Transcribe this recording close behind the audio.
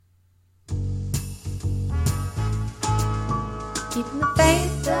Keeping the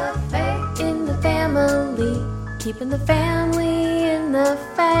faith in the family. Keeping the family in the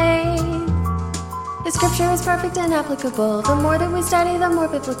faith. The scripture is perfect and applicable. The more that we study, the more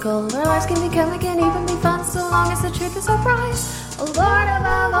biblical. Our lives can become, it can even be fun, so long as the truth is our prize. O Lord of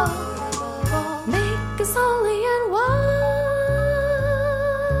our all, make us holy and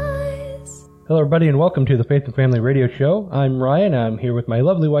wise. Hello, everybody, and welcome to the Faith and Family Radio Show. I'm Ryan. I'm here with my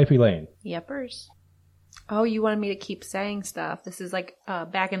lovely wife, Elaine. Yepers. Oh, you wanted me to keep saying stuff. This is like a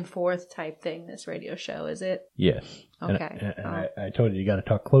back and forth type thing, this radio show, is it? Yes. Okay. And I told you got to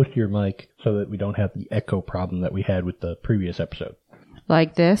talk close to your mic so that we don't have the echo problem that we had with the previous episode.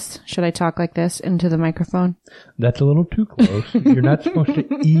 Like this? Should I talk like this into the microphone? That's a little too close. You're not supposed to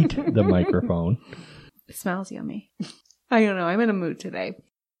eat the microphone. It smells yummy. I don't know. I'm in a mood today.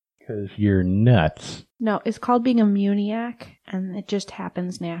 Because you're nuts. No, it's called being a muniac, and it just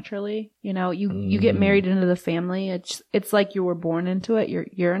happens naturally. You know, you get married into the family. It's like you were born into it.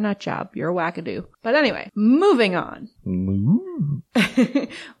 You're a nut job. You're a wackadoo. But anyway, moving on.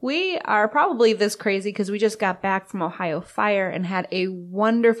 We are probably this crazy because we just got back from Ohio Fire and had a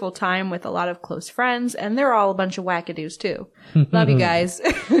wonderful time with a lot of close friends, and they're all a bunch of wackadoos too. Love you guys.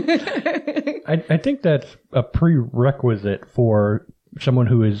 I think that's a prerequisite for someone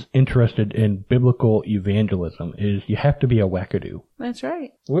who is interested in biblical evangelism is you have to be a wackadoo. That's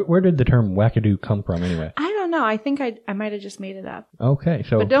right. Where did the term wackadoo come from anyway? I don't know. I think I might have just made it up. Okay,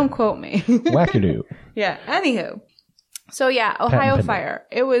 so... But don't quote me. Wackadoo. Yeah, anywho. So yeah, Ohio Fire.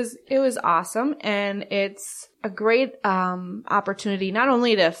 It was awesome, and it's a great opportunity not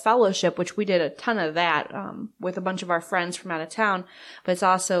only to fellowship, which we did a ton of that with a bunch of our friends from out of town, but it's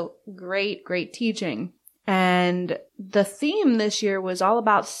also great teaching. And the theme this year was all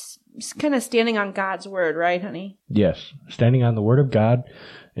about kind of standing on God's word, right, honey? Yes, standing on the word of God,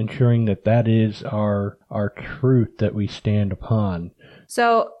 ensuring that is our truth that we stand upon.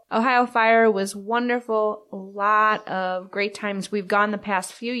 So Ohio Fire was wonderful. A lot of great times. We've gone the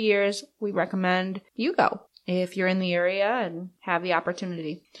past few years. We recommend you go if you're in the area and have the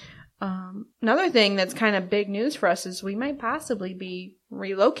opportunity. Another thing that's kind of big news for us is we might possibly be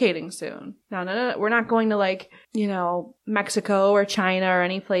relocating soon. No, we're not going to Mexico or China or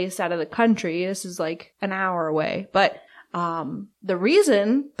any place out of the country. This is like an hour away. But the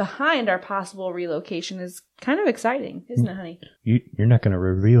reason behind our possible relocation is kind of exciting, isn't it, honey? You're not going to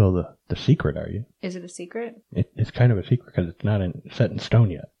reveal the secret, are you? Is it a secret? It's kind of a secret because it's not set in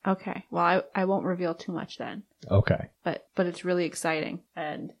stone yet. Okay. Well, I won't reveal too much then. Okay. But it's really exciting.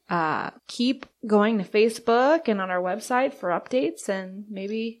 And keep going to Facebook and on our website for updates, and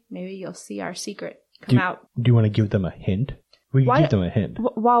maybe you'll see our secret come out. Do you want to give them a hint? We can give them a hint.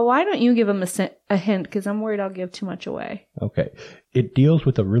 Well, why don't you give them a hint? Because I'm worried I'll give too much away. Okay. It deals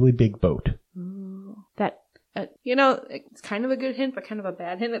with a really big boat. Ooh, that, it's kind of a good hint, but kind of a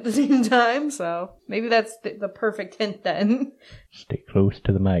bad hint at the same time. So maybe that's the perfect hint then. Stay close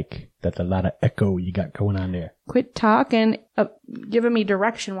to the mic. That's a lot of echo you got going on there. Quit talking, giving me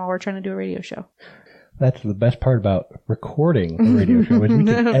direction while we're trying to do a radio show. That's the best part about recording a radio show is we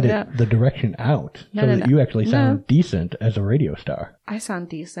can edit the direction out so that you actually sound decent as a radio star. I sound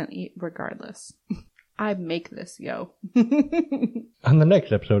decent regardless. I make this, yo. On the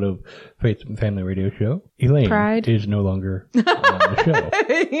next episode of Faith and Family Radio Show, Elaine is no longer on the show.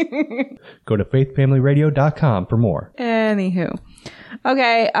 Go to faithfamilyradio.com for more. Anywho.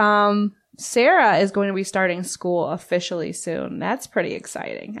 Okay, Sarah is going to be starting school officially soon. That's pretty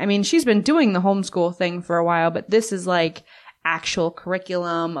exciting. I mean, she's been doing the homeschool thing for a while, but this is like actual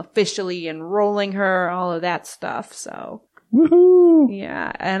curriculum, officially enrolling her, all of that stuff. So, woohoo!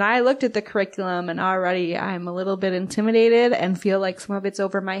 Yeah. And I looked at the curriculum and already I'm a little bit intimidated and feel like some of it's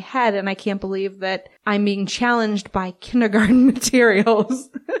over my head. And I can't believe that I'm being challenged by kindergarten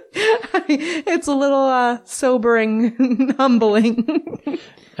materials. It's a little sobering, humbling.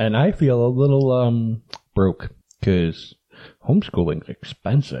 And I feel a little broke because homeschooling's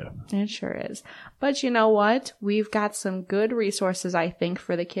expensive. It sure is. But you know what? We've got some good resources, I think,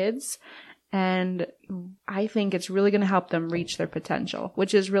 for the kids. And I think it's really going to help them reach their potential,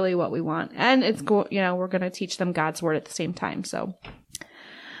 which is really what we want. And it's we're going to teach them God's word at the same time. So,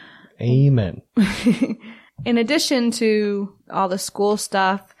 amen. In addition to all the school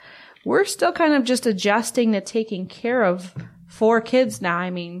stuff, we're still kind of just adjusting to taking care of 4 kids now. I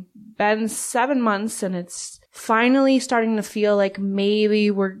mean, been 7 months, and it's finally starting to feel like maybe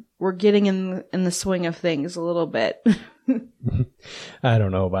we're getting in the swing of things a little bit. I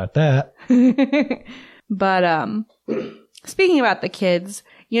don't know about that. But speaking about the kids,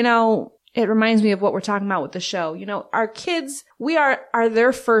 it reminds me of what we're talking about with the show. You know, our kids, we are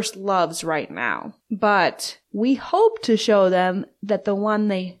their first loves right now, but we hope to show them that the one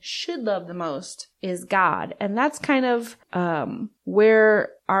they should love the most is God. And that's kind of where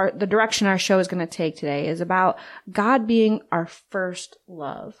the direction our show is going to take today, is about God being our first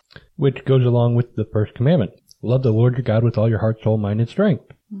love. Which goes along with the first commandment. Love the Lord your God with all your heart, soul, mind, and strength.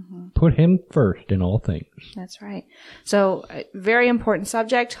 Mm-hmm. Put him first in all things. That's right. So, very important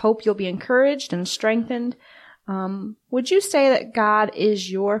subject. Hope you'll be encouraged and strengthened. Would you say that God is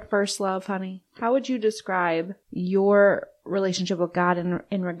your first love, honey? How would you describe your relationship with God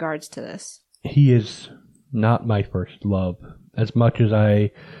in regards to this? He is not my first love, as much as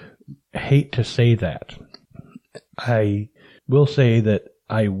I hate to say that. I will say that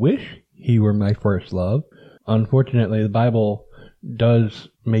I wish he were my first love. Unfortunately, the Bible does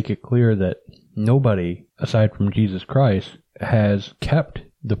make it clear that nobody, aside from Jesus Christ, has kept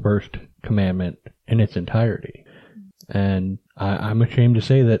the first commandment in its entirety. And I'm ashamed to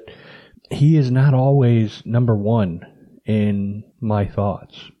say that he is not always number one in my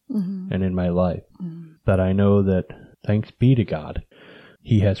thoughts and in my life. But I know that, thanks be to God,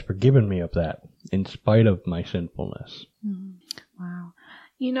 he has forgiven me of that in spite of my sinfulness. Wow.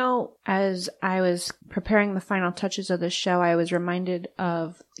 You know, as I was preparing the final touches of the show, I was reminded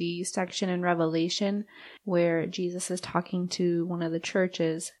of the section in Revelation where Jesus is talking to one of the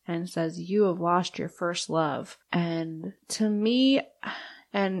churches and says, "You have lost your first love." And to me,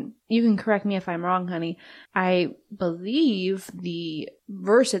 and you can correct me if I'm wrong, honey, I believe the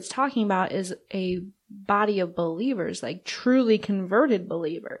verse it's talking about is a body of believers, like truly converted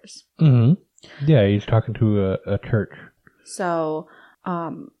believers. Mm-hmm. Yeah, he's talking to a church. So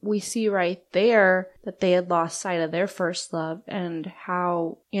we see right there that they had lost sight of their first love, and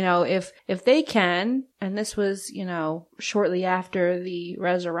how, you know, if they can, and this was, you know, shortly after the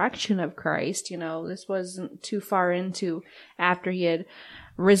resurrection of Christ, you know, this wasn't too far into after he had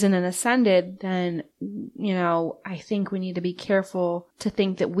risen and ascended, then, you know, I think we need to be careful to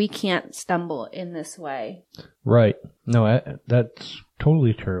think that we can't stumble in this way. Right. No, that's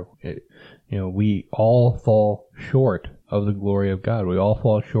totally true. You know, we all fall short of the glory of God. We all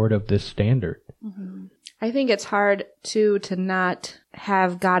fall short of this standard. Mm-hmm. I think it's hard, too, to not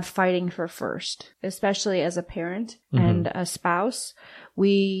have God fighting for first, especially as a parent and a spouse.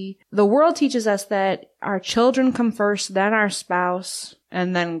 The world teaches us that our children come first, then our spouse,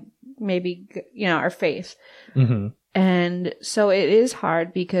 and then maybe, you know, our faith. Mm-hmm. And so it is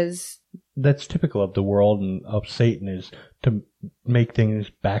hard because that's typical of the world and of Satan, is to make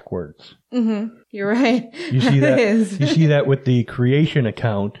things backwards. Mm-hmm. You're right. You see that. You see that with the creation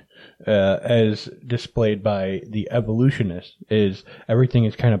account, as displayed by the evolutionists. Is everything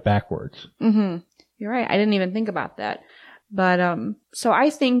is kind of backwards. Mm-hmm. You're right. I didn't even think about that. But so I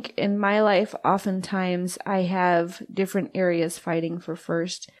think in my life, oftentimes I have different areas fighting for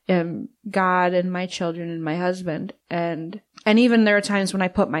first, God and my children and my husband, and even there are times when I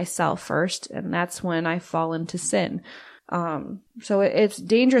put myself first, and that's when I fall into sin. So it's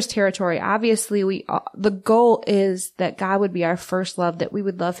dangerous territory. Obviously, the goal is that God would be our first love, that we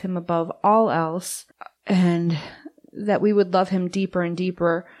would love him above all else, and that we would love him deeper and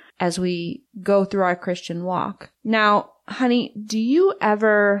deeper as we go through our Christian walk. Now, honey, do you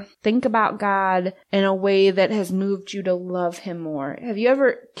ever think about God in a way that has moved you to love him more?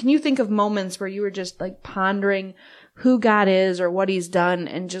 Can you think of moments where you were just like pondering who God is or what he's done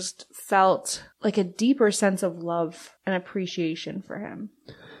and just felt like a deeper sense of love and appreciation for him?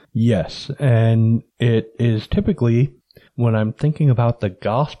 Yes, and it is typically when I'm thinking about the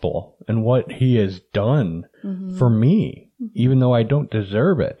gospel and what he has done for me, even though I don't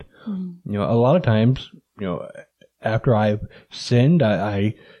deserve it. You know, a lot of times, you know, after I've sinned,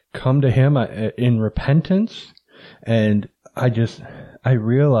 I come to him in repentance, and I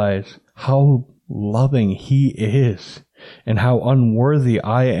realize how loving he is and how unworthy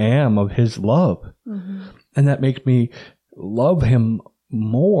I am of his love. And that makes me love him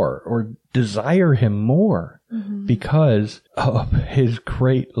more or desire him more because of his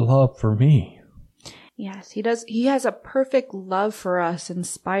great love for me. Yes, he does. He has a perfect love for us in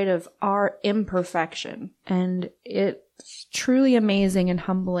spite of our imperfection. And it's truly amazing and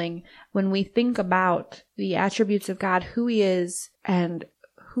humbling when we think about the attributes of God, who he is and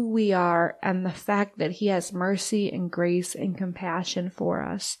who we are, and the fact that he has mercy and grace and compassion for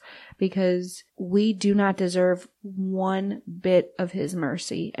us, because we do not deserve one bit of his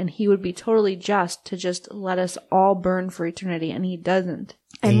mercy, and he would be totally just to just let us all burn for eternity, and he doesn't.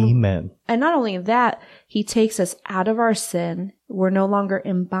 Amen. And not only that, he takes us out of our sin. We're no longer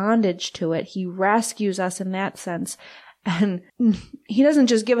in bondage to it. He rescues us in that sense. And he doesn't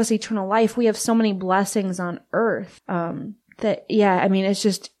just give us eternal life. We have so many blessings on earth. It's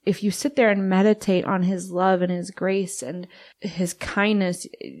just, if you sit there and meditate on his love and his grace and his kindness,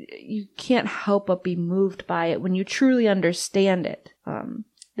 you can't help but be moved by it when you truly understand it.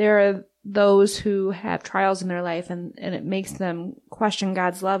 There are those who have trials in their life and it makes them question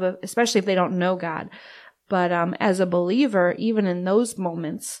God's love, especially if they don't know God. But as a believer, even in those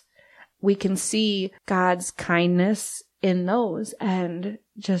moments, we can see God's kindness in those and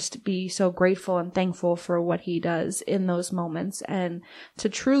just be so grateful and thankful for what he does in those moments, and to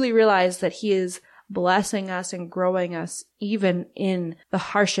truly realize that he is blessing us and growing us even in the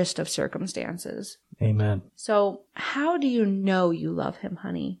harshest of circumstances. Amen. So how do you know you love him,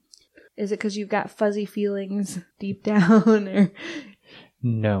 honey? Is it because you've got fuzzy feelings deep down? Or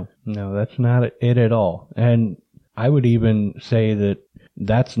No, that's not it at all. And I would even say that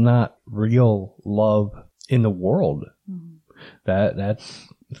that's not real love in the world. That's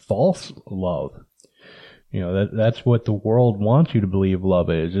false love. That's what the world wants you to believe love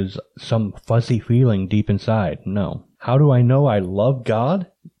is some fuzzy feeling deep inside. No. How do I know I love God?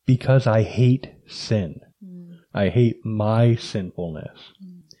 Because I hate sin. I hate my sinfulness.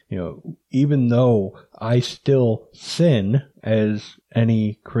 Even though I still sin, as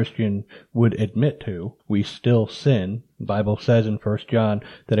any Christian would admit to, we still sin. The Bible says in 1 John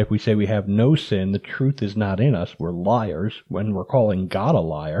that if we say we have no sin, the truth is not in us. We're liars when we're calling God a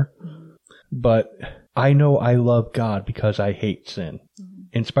liar. But I know I love God because I hate sin.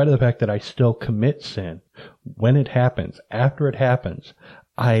 In spite of the fact that I still commit sin, when it happens, after it happens,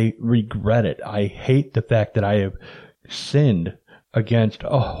 I regret it. I hate the fact that I have sinned against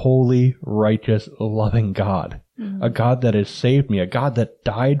a holy, righteous, loving God. A God that has saved me, a God that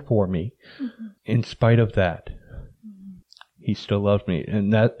died for me. In spite of that, he still loves me.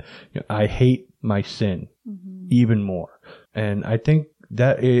 And that I hate my sin even more. And I think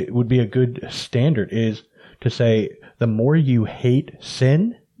that it would be a good standard is to say the more you hate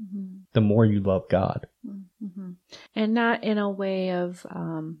sin, the more you love God. And not in a way of,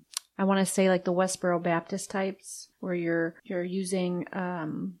 I want to say like the Westboro Baptist types, where you're using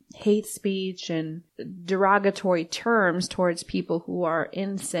hate speech and derogatory terms towards people who are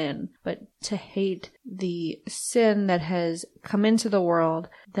in sin, but to hate the sin that has come into the world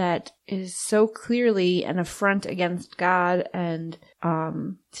that is so clearly an affront against God, and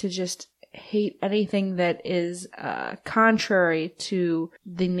to just hate anything that is contrary to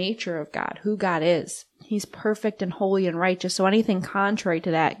the nature of God, who God is. He's perfect and holy and righteous. So anything contrary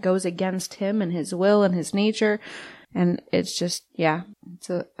to that goes against him and his will and his nature. And it's just,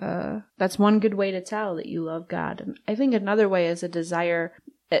 that's one good way to tell that you love God. And I think another way is a desire,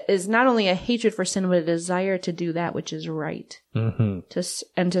 is not only a hatred for sin, but a desire to do that which is right, and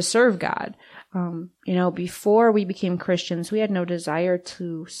to serve God. Before we became Christians, we had no desire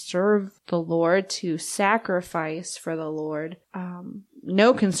to serve the Lord, to sacrifice for the Lord,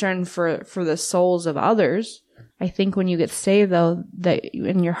 no concern for the souls of others. I think when you get saved, though,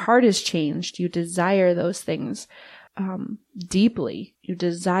 and your heart is changed, you desire those things deeply. You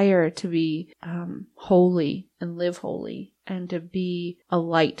desire to be holy and live holy and to be a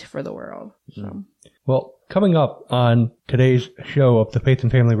light for the world. So. Well, coming up on today's show of the Faith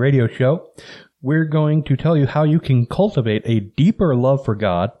and Family Radio Show, we're going to tell you how you can cultivate a deeper love for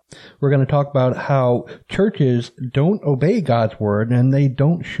God. We're going to talk about how churches don't obey God's word and they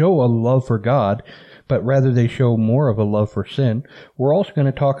don't show a love for God, but rather they show more of a love for sin. We're also going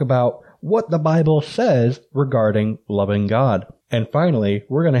to talk about what the Bible says regarding loving God. And finally,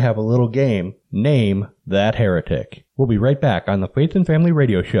 we're going to have a little game, Name That Heretic. We'll be right back on the Faith and Family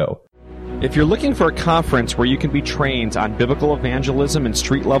Radio Show. If you're looking for a conference where you can be trained on biblical evangelism and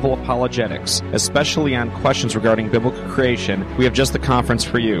street-level apologetics, especially on questions regarding biblical creation, we have just the conference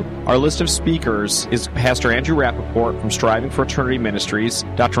for you. Our list of speakers is Pastor Andrew Rappaport from Striving for Eternity Ministries,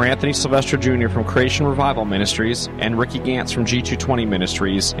 Dr. Anthony Sylvester Jr. from Creation Revival Ministries, and Ricky Gantz from G220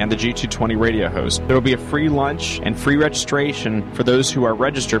 Ministries and the G220 radio host. There will be a free lunch and free registration for those who are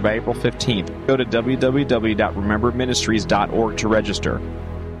registered by April 15th. Go to www.rememberministries.org to register.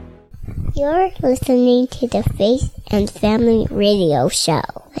 You're listening to the Faith and Family Radio Show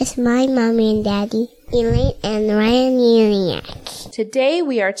with my mommy and daddy, Elaine and Ryan Uniac. Today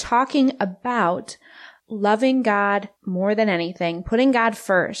we are talking about loving God more than anything, putting God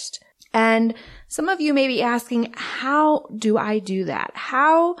first. And some of you may be asking, how do I do that?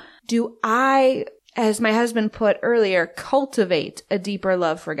 How do I, as my husband put earlier, cultivate a deeper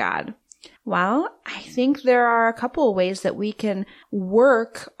love for God? Well, I think there are a couple of ways that we can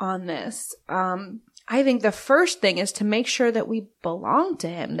work on this. I think the first thing is to make sure that we belong to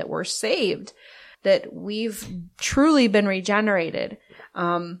Him, that we're saved. that we've truly been regenerated.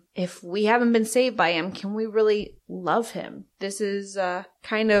 If we haven't been saved by him, can we really love him? This is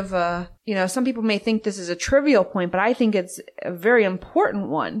kind of, some people may think this is a trivial point, but I think it's a very important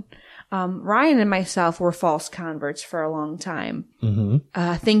one. Ryan and myself were false converts for a long time,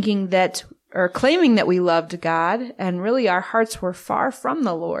 thinking that, or claiming that we loved God, and really our hearts were far from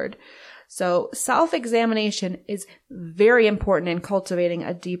the Lord. So self-examination is very important in cultivating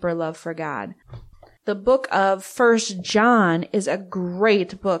a deeper love for God. The book of 1 John is a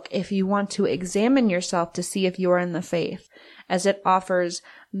great book if you want to examine yourself to see if you are in the faith, as it offers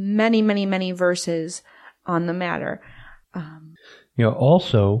many, many, many verses on the matter.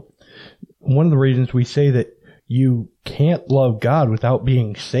 Also, one of the reasons we say that you can't love God without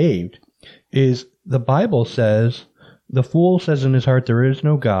being saved is the Bible says, the fool says in his heart, there is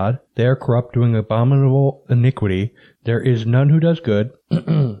no God. They are corrupt, doing abominable iniquity. There is none who does good.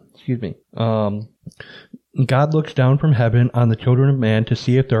 Excuse me. God looks down from heaven on the children of man to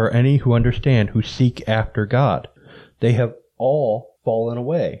see if there are any who understand, who seek after God. They have all fallen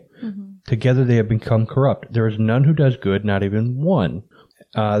away. Together they have become corrupt. There is none who does good, not even one.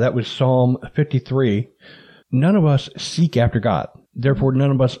 That was Psalm 53. None of us seek after God. Therefore,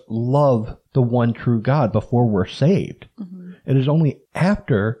 none of us love the one true God before we're saved. It is only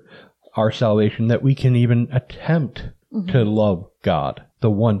after our salvation that we can even attempt to love God, the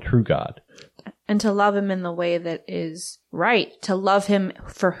one true God. And to love him in the way that is right, to love him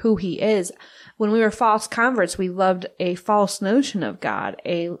for who he is. When we were false converts, we loved a false notion of God,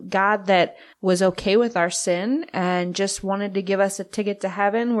 a God that was okay with our sin and just wanted to give us a ticket to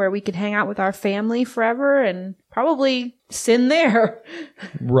heaven where we could hang out with our family forever and probably sin there.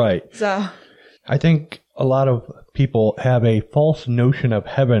 Right. So I think a lot of people have a false notion of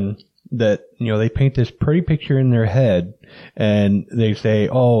heaven that, they paint this pretty picture in their head and they say,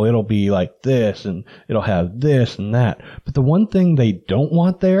 oh, it'll be like this and it'll have this and that. But the one thing they don't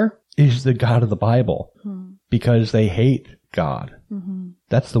want there is the God of the Bible because they hate God.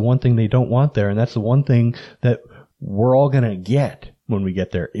 That's the one thing they don't want there. And that's the one thing that we're all going to get when we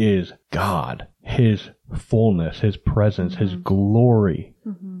get there is God, his fullness, his presence, his glory.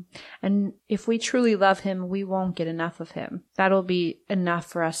 And if we truly love him, we won't get enough of him. That'll be enough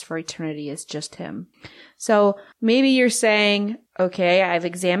for us for eternity, is just him. So maybe you're saying, okay, I've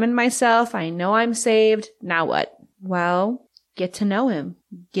examined myself. I know I'm saved. Now what? Well, get to know him.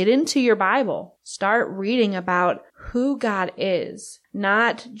 Get into your Bible. Start reading about who God is,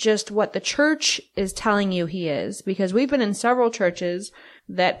 not just what the church is telling you he is, because we've been in several churches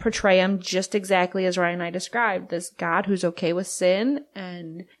that portray him just exactly as Ryan and I described. This God who's okay with sin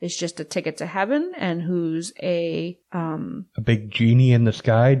and is just a ticket to heaven, and who's a big genie in the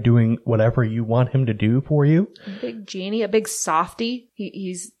sky doing whatever you want him to do for you. A big genie, a big softy.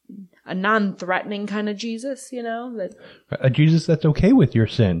 He's a non-threatening kind of Jesus, that a Jesus that's okay with your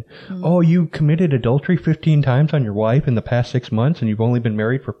sin. Oh, you committed adultery 15 times on your wife in the past 6 months and you've only been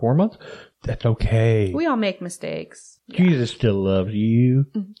married for 4 months? That's okay. We all make mistakes. Jesus still loves you.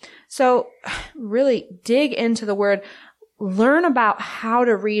 So really dig into the word. Learn about how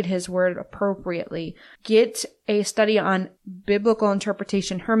to read his word appropriately. Get a study on biblical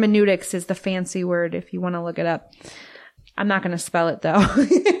interpretation. Hermeneutics is the fancy word if you want to look it up. I'm not going to spell it though.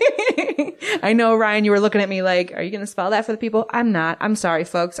 I know, Ryan, you were looking at me like, are you going to spell that for the people? I'm not. I'm sorry,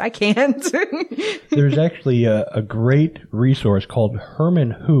 folks. I can't. There's actually a great resource called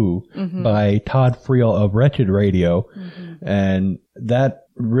Herman Who by Todd Friel of Wretched Radio. And that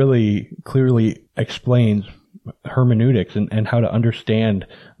really clearly explains hermeneutics and how to understand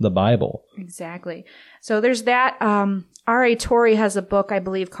the Bible. Exactly. So there's that. R.A. Torrey has a book, I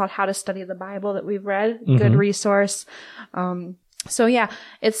believe, called How to Study the Bible that we've read. Good resource. So yeah,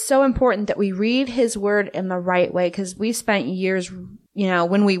 it's so important that we read his word in the right way, because we spent years,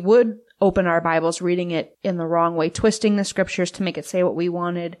 when we would open our Bibles, reading it in the wrong way, twisting the scriptures to make it say what we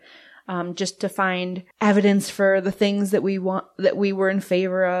wanted, just to find evidence for the things that we were in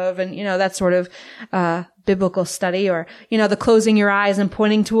favor of, and that sort of biblical study, or the closing your eyes and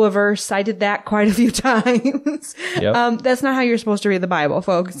pointing to a verse. I did that quite a few times. Yep. That's not how you're supposed to read the Bible,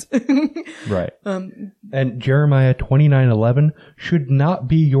 folks. Right. And Jeremiah 29:11 should not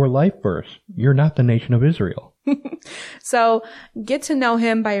be your life verse. You're not the nation of Israel. So get to know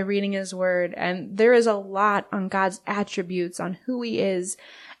him by reading his word, and there is a lot on God's attributes, on who he is,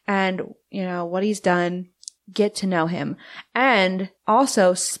 and what he's done. Get to know him, and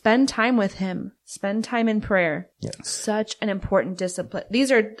also spend time with him. Spend time in prayer. Yes. Such an important discipline. These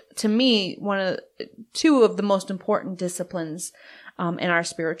are, to me, two of the most important disciplines in our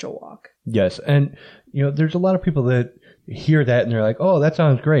spiritual walk. Yes, and there's a lot of people that hear that and they're like, "Oh, that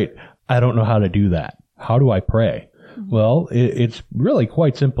sounds great. I don't know how to do that. How do I pray? Well, it's really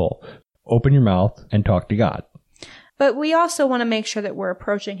quite simple. Open your mouth and talk to God. But we also want to make sure that we're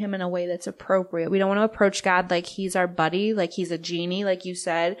approaching him in a way that's appropriate. We don't want to approach God like he's our buddy, like he's a genie, like you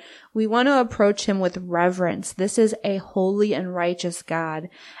said. We want to approach him with reverence. This is a holy and righteous God.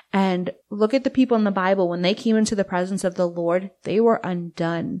 And look at the people in the Bible. When they came into the presence of the Lord, they were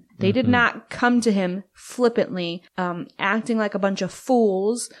undone. They did not come to him flippantly, acting like a bunch of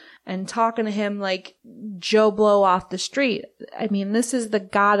fools and talking to him like Joe Blow off the street. I mean, this is the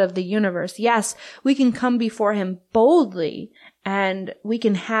God of the universe. Yes, we can come before him boldly and we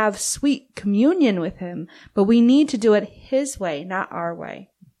can have sweet communion with him, but we need to do it his way, not our way.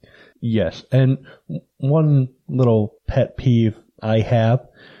 Yes. And one little pet peeve I have,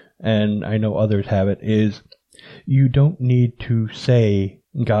 and I know others have it, is you don't need to say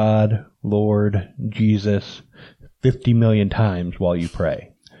God, Lord, Jesus 50 million times while you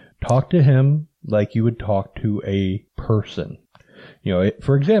pray. Talk to him like you would talk to a person. You know,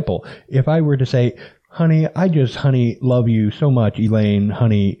 for example, if I were to say, honey, honey, love you so much, Elaine,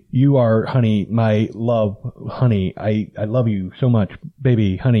 honey, you are, honey, my love, honey, I love you so much,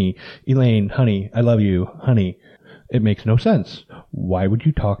 baby, honey, Elaine, honey, I love you, honey. It makes no sense. Why would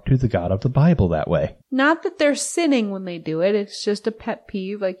you talk to the God of the Bible that way? Not that they're sinning when they do it. It's just a pet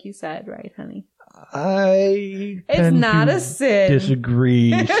peeve, like you said, right, honey? It's not a sin.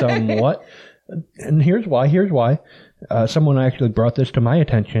 Disagree somewhat. And here's why. Someone actually brought this to my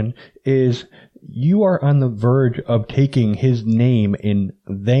attention, is you are on the verge of taking his name in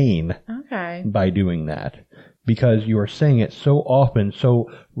vain by doing that. Because you are saying it so often,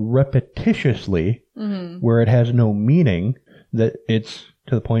 so repetitiously, where it has no meaning, that it's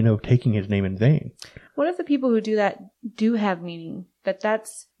to the point of taking his name in vain. What if the people who do that do have meaning?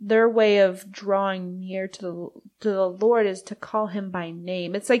 That's their way of drawing near to the Lord, is to call him by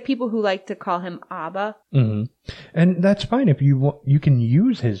name. It's like people who like to call him Abba. Mm-hmm. And that's fine if you want, you can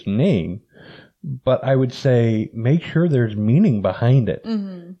use his name, but I would say make sure there's meaning behind it,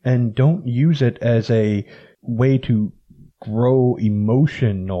 and don't use it as a way to grow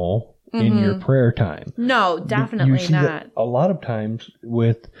emotional in your prayer time. No, definitely you see not. That a lot of times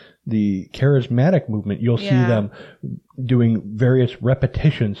with the charismatic movement, you'll see them doing various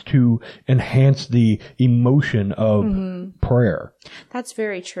repetitions to enhance the emotion of prayer. That's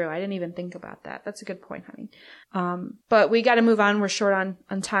very true. I didn't even think about that. That's a good point, honey. But we got to move on. We're short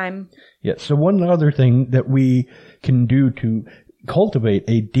on time. Yeah. So one other thing that we can do to cultivate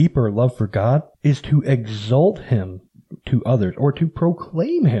a deeper love for God is to exalt him to others, or to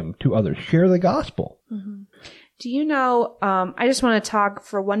proclaim him to others. Share the gospel. Do you know, I just want to talk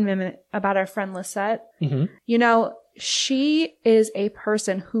for 1 minute about our friend Lisette. You know, she is a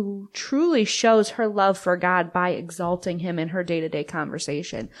person who truly shows her love for God by exalting him in her day-to-day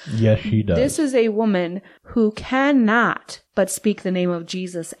conversation. Yes, she does. This is a woman who cannot but speak the name of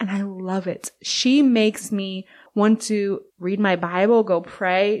Jesus, and I love it. She makes me want to read my Bible, go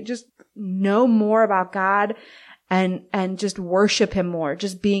pray, just know more about God, and just worship him more,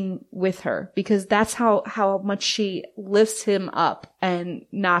 just being with her, because that's how much she lifts him up and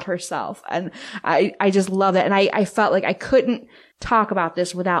not herself. And I just love it. And I felt like I couldn't talk about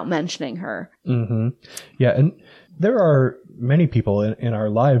this without mentioning her. Yeah. And there are many people in our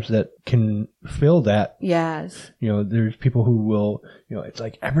lives that can fill that. Yes. You know, there's people who will, you know, it's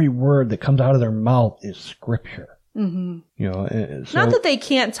like every word that comes out of their mouth is scripture. You know, so, not that they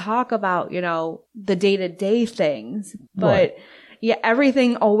can't talk about, you know, the day-to-day things, but yeah,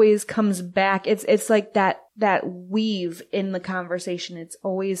 everything always comes back. It's like that weave in the conversation. It's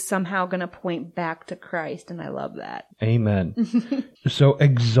always somehow going to point back to Christ, and I love that. Amen. So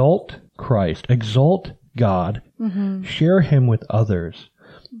exalt Christ, exalt God, share him with others.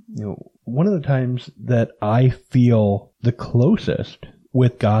 You know, one of the times that I feel the closest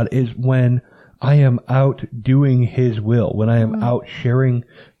with God is when I am out doing his will, when I am out sharing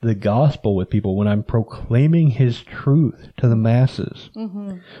the gospel with people, when I'm proclaiming his truth to the masses,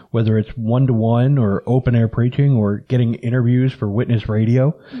 whether it's one-to-one or open-air preaching or getting interviews for Witness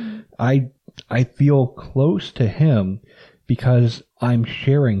Radio. I feel close to him because I'm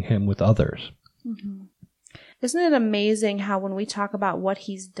sharing him with others. Isn't it amazing how when we talk about what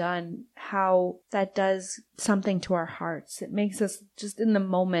he's done, how that does something to our hearts? It makes us just in the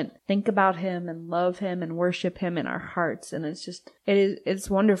moment think about him and love him and worship him in our hearts. And it's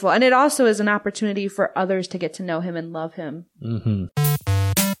wonderful. And it also is an opportunity for others to get to know him and love him.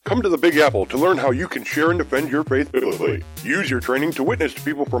 Come to the Big Apple to learn how you can share and defend your faith biblically. Use your training to witness to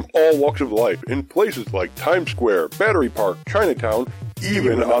people from all walks of life in places like Times Square, Battery Park, Chinatown,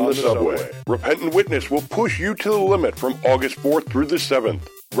 even on the subway. Repentant Witness will push you to the limit from August 4th through the 7th.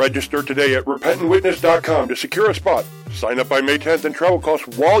 Register today at repentantwitness.com to secure a spot. Sign up by May 10th and travel costs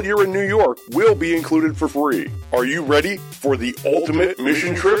while you're in New York will be included for free. Are you ready for the ultimate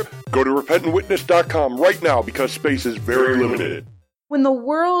mission trip? Go to repentantwitness.com right now because space is very limited. When the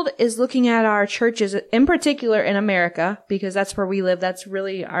world is looking at our churches, in particular in America, because that's where we live, that's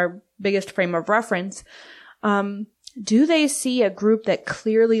really our biggest frame of reference, do they see a group that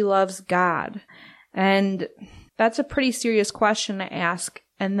clearly loves God? And that's a pretty serious question to ask,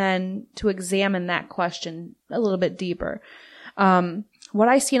 and then to examine that question a little bit deeper. What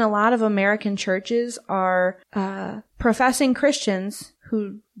I see in a lot of American churches are professing Christians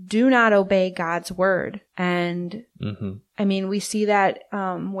who do not obey God's word. And I mean, we see that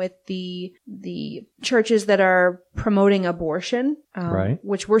with the churches that are promoting abortion, right,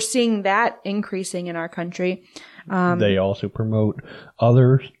 which we're seeing that increasing in our country. They also promote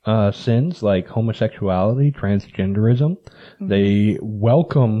other sins like homosexuality, transgenderism. They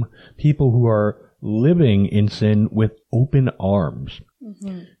welcome people who are living in sin with open arms.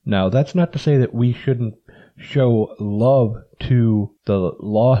 Now, that's not to say that we shouldn't show love to the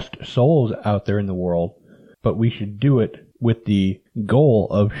lost souls out there in the world, but we should do it with the goal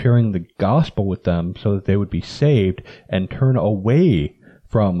of sharing the gospel with them so that they would be saved and turn away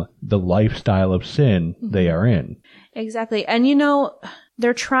from the lifestyle of sin they are in. Exactly. And you know,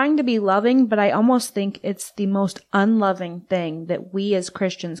 they're trying to be loving, but I almost think it's the most unloving thing that we as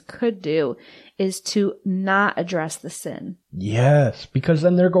Christians could do is to not address the sin. Yes, because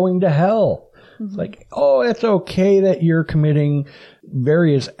then they're going to hell. It's like, oh, it's okay that you're committing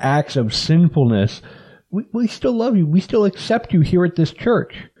various acts of sinfulness. We still love you. We still accept you here at this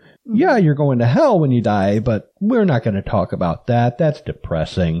church. Yeah, you're going to hell when you die, but we're not going to talk about that. That's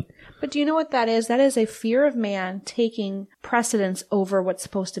depressing. But do you know what that is? That is a fear of man taking precedence over what's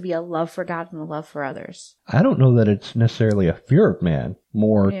supposed to be a love for God and a love for others. I don't know that it's necessarily a fear of man,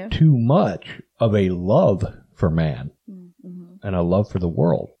 more too much of a love for man and a love for the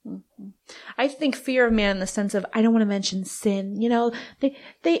world. I think fear of man in the sense of, I don't want to mention sin. You know,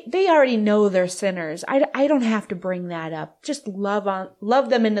 they already know they're sinners. I don't have to bring that up. Just love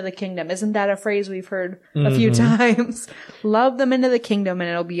them into the kingdom. Isn't that a phrase we've heard a few times? Love them into the kingdom and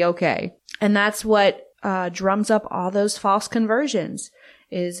it'll be okay. And that's what drums up all those false conversions,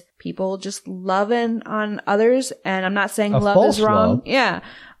 is people just loving on others. And I'm not saying love is wrong. Love. Yeah.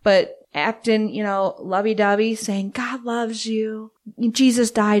 But acting, you know, lovey-dovey, saying God loves you, Jesus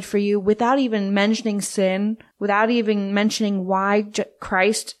died for you, without even mentioning sin, without even mentioning why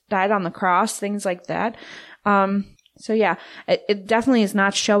Christ died on the cross, things like that. So yeah, it definitely is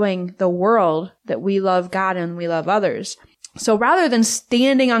not showing the world that we love God and we love others. So rather than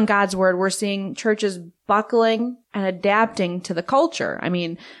standing on God's word, we're seeing churches buckling and adapting to the culture. I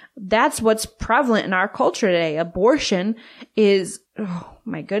mean, that's what's prevalent in our culture today. Abortion is, oh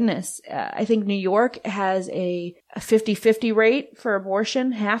my goodness. I think New York has a 50-50 rate for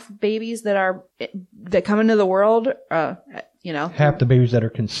abortion. Half babies that come into the world, you know. Half the babies that are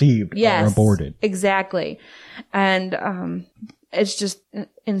conceived are aborted. Exactly. And it's just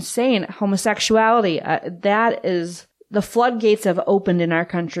insane. Homosexuality, that is, the floodgates have opened in our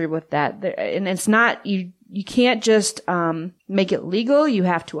country with that. And it's not, you can't just make it legal. You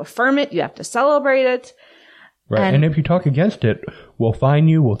have to affirm it. You have to celebrate it. Right. And if you talk against it, we'll fine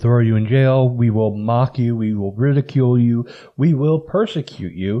you, we'll throw you in jail, we will mock you, we will ridicule you, we will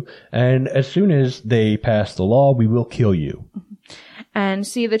persecute you, and as soon as they pass the law, we will kill you. And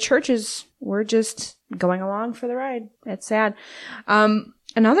see, the churches, we're just going along for the ride. It's sad.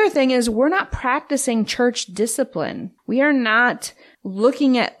 Another thing is we're not practicing church discipline. We are not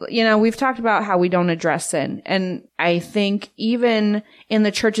looking at, you know, we've talked about how we don't address sin. And I think even in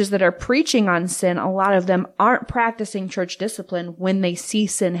the churches that are preaching on sin, a lot of them aren't practicing church discipline when they see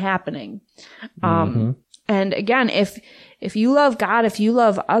sin happening. And again, if you love God, if you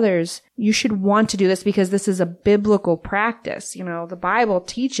love others, you should want to do this because this is a biblical practice. You know, the Bible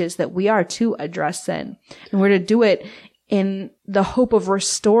teaches that we are to address sin and we're to do it in the hope of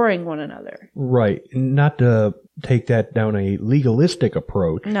restoring one another. Right. Not to take that down a legalistic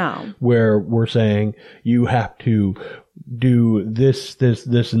approach. No. Where we're saying you have to do this,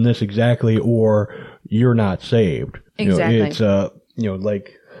 and this exactly, or you're not saved. Exactly. You know, it's,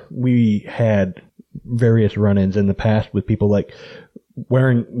 like we had various run-ins in the past with people like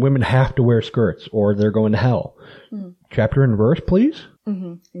women have to wear skirts or they're going to hell. Chapter and verse, please.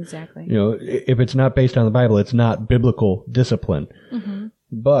 Exactly. If it's not based on the Bible, it's not biblical discipline.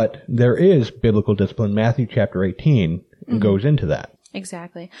 But there is biblical discipline. Matthew chapter 18 goes into that.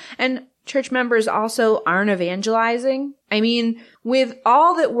 Exactly. And church members also aren't evangelizing. I mean, with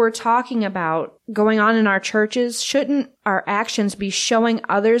all that we're talking about going on in our churches, shouldn't our actions be showing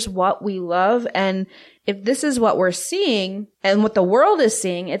others what we love? And if this is what we're seeing and what the world is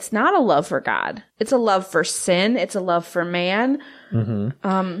seeing, it's not a love for God. It's a love for sin. It's a love for man.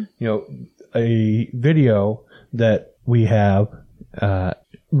 A video that we have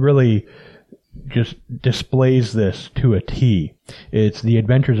really just displays this to a T. It's The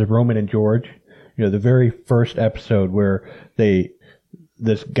Adventures of Roman and George. The very first episode where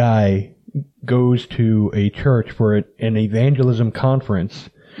this guy goes to a church for an evangelism conference,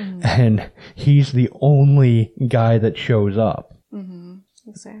 and he's the only guy that shows up.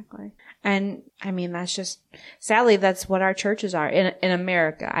 Exactly. And I mean, that's just, sadly, that's what our churches are in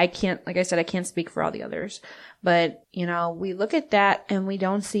America. I can't, like I said, I can't speak for all the others, but we look at that and we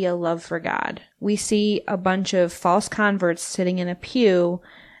don't see a love for God. We see a bunch of false converts sitting in a pew,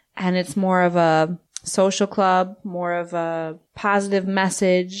 and it's more of a social club, more of a positive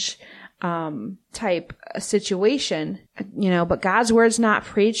message, type situation, but God's word's not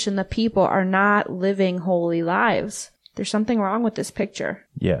preached and the people are not living holy lives. There's something wrong with this picture.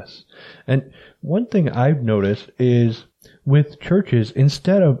 Yes. And one thing I've noticed is with churches,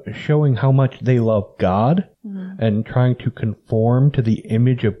 instead of showing how much they love God and trying to conform to the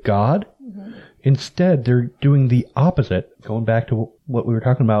image of God, instead they're doing the opposite, going back to what we were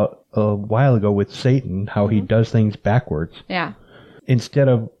talking about a while ago with Satan, how he does things backwards. Yeah. Instead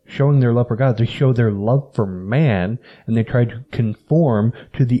of showing their love for God, they show their love for man, and they try to conform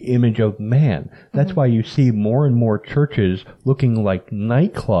to the image of man. That's why you see more and more churches looking like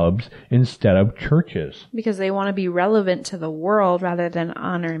nightclubs instead of churches. Because they want to be relevant to the world rather than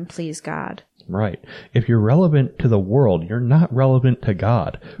honor and please God. Right. If you're relevant to the world, you're not relevant to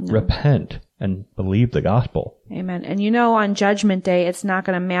God. No. Repent and believe the gospel. Amen. And on Judgment Day, it's not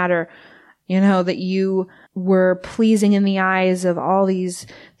going to matter that you were pleasing in the eyes of all these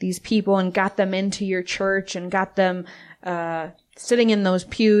people and got them into your church and got them sitting in those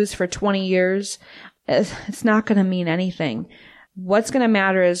pews for 20 years. It's not going to mean anything. What's going to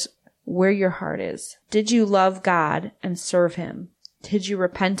matter is where your heart is. Did you love God and serve him? Did you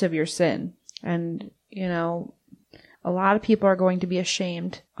repent of your sin? And, a lot of people are going to be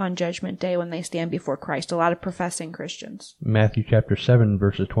ashamed on Judgment Day when they stand before Christ. A lot of professing Christians. Matthew chapter 7,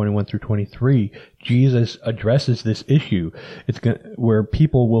 verses 21 through 23, Jesus addresses this issue. It's where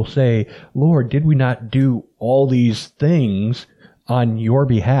people will say, Lord, did we not do all these things on your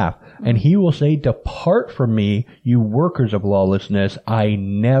behalf? And he will say, depart from me, you workers of lawlessness. I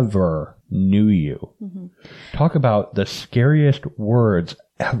never knew you. Talk about the scariest words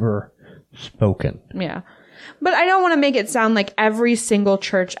ever spoken. Yeah. But I don't want to make it sound like every single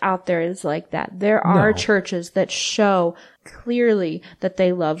church out there is like that. There are churches that show clearly that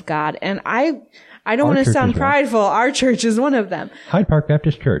they love God. And I don't want to sound prideful. Our church is one of them. Hyde Park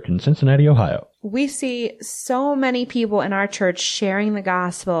Baptist Church in Cincinnati, Ohio. We see so many people in our church sharing the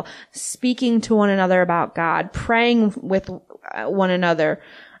gospel, speaking to one another about God, praying with one another.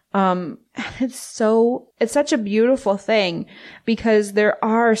 It's such a beautiful thing because there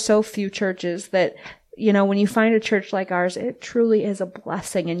are so few churches that, when you find a church like ours, it truly is a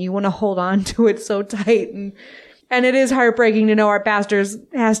blessing and you want to hold on to it so tight. And it is heartbreaking to know our pastor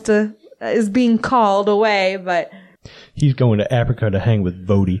is being called away, but he's going to Africa to hang with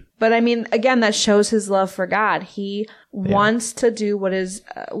Vody. But I mean, again, that shows his love for God. He wants to do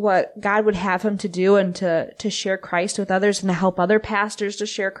what God would have him to do and to share Christ with others and to help other pastors to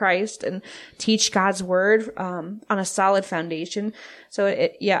share Christ and teach God's word on a solid foundation. So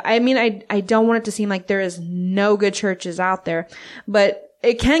I don't want it to seem like there is no good churches out there, but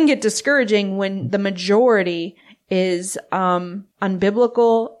it can get discouraging when the majority is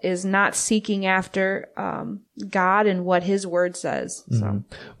unbiblical, is not seeking after God and what his word says. So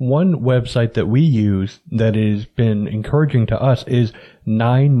one website that we use that has been encouraging to us is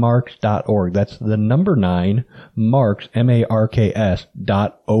 9marks.org. That's the number 9 marks marks.org.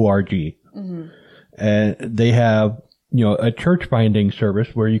 And they have a church finding service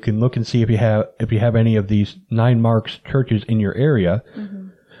where you can look and see if you have any of these 9 Marks churches in your area.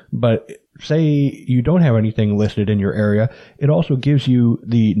 But say you don't have anything listed in your area, it also gives you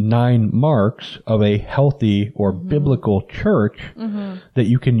the 9 marks of a healthy or biblical church that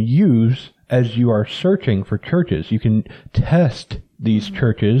you can use as you are searching for churches. You can test these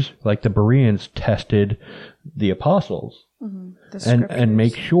churches like the Bereans tested the apostles and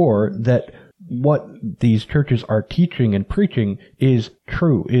make sure that what these churches are teaching and preaching is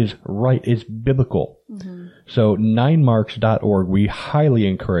true, is right, is biblical. So 9marks.org, we highly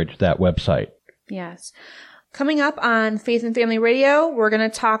encourage that website. Yes. Coming up on Faith and Family Radio, we're going to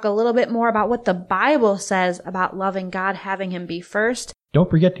talk a little bit more about what the Bible says about loving God, having Him be first. Don't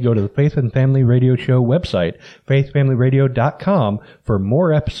forget to go to the Faith and Family Radio Show website, faithfamilyradio.com, for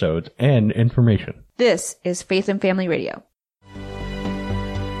more episodes and information. This is Faith and Family Radio.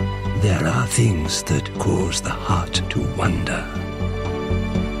 There are things that cause the heart to wonder.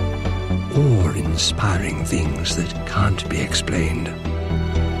 Awe-inspiring things that can't be explained.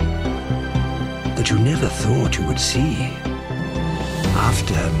 That you never thought you would see.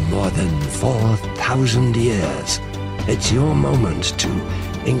 After more than 4,000 years, it's your moment to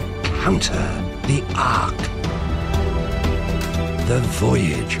encounter the Ark. The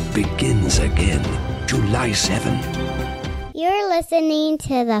voyage begins again, July 7th. You're listening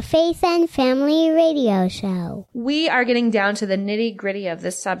to the Faith and Family Radio Show. We are getting down to the nitty-gritty of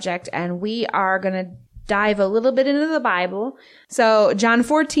this subject, and we are going to dive a little bit into the Bible. So John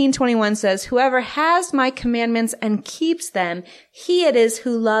 14:21 says, "Whoever has my commandments and keeps them, he it is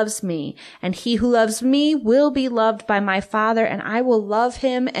who loves me. And he who loves me will be loved by my Father, and I will love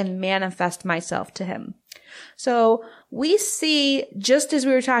him and manifest myself to him." So we see, just as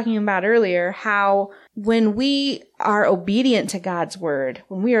we were talking about earlier, how when we are obedient to God's word,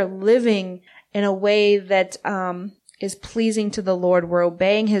 when we are living in a way that is pleasing to the Lord, we're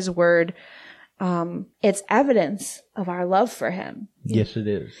obeying his word, it's evidence of our love for him. Yes, it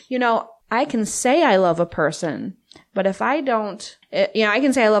is. You know, I can say I love a person, but if I don't, I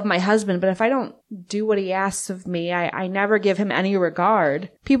can say I love my husband, but if I don't do what he asks of me, I never give him any regard,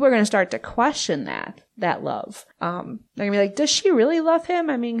 people are going to start to question that love. They're going to be like, does she really love him?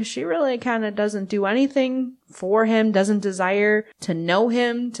 I mean, she really kind of doesn't do anything for him, doesn't desire to know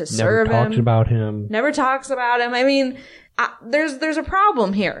him, to serve him. Never talks about him. Never talks about him. I mean, there's a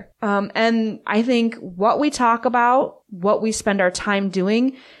problem here. And I think what we talk about, what we spend our time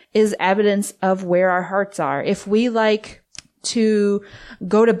doing, is evidence of where our hearts are. If we like to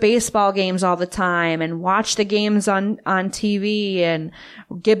go to baseball games all the time and watch the games on TV and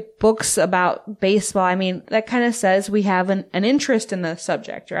get books about baseball, I mean, that kind of says we have an interest in the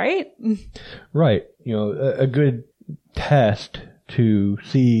subject, right? Right. You know, a good test to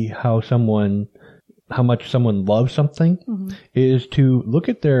see how much someone loves something is to look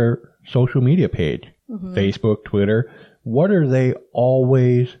at their social media page, Facebook, Twitter. What are they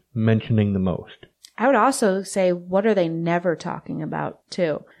always mentioning the most? I would also say, what are they never talking about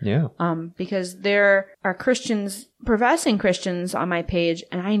too? Yeah. Because there are Christians, professing Christians on my page,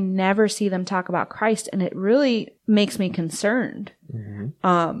 and I never see them talk about Christ, and it really makes me concerned.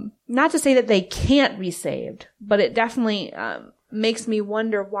 Not to say that they can't be saved, but it definitely makes me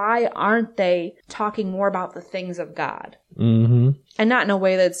wonder, why aren't they talking more about the things of God? And not in a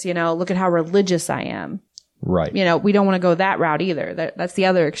way that's, look at how religious I am. Right. We don't want to go that route either. That's the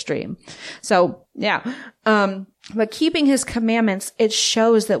other extreme. So, yeah. But keeping his commandments, it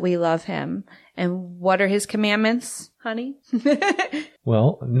shows that we love him. And what are his commandments, honey?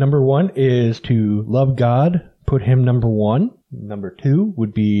 Well, number 1 is to love God, put him number 1. Number 2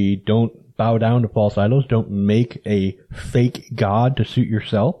 would be don't bow down to false idols. Don't make a fake God to suit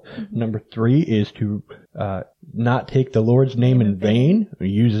yourself. Number 3 is to not take the Lord's name in vain, or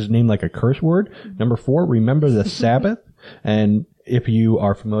use his name like a curse word. Number 4, remember the Sabbath. And if you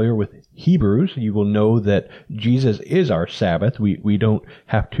are familiar with Hebrews, you will know that Jesus is our Sabbath. We don't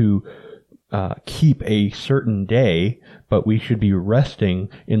have to keep a certain day, but we should be resting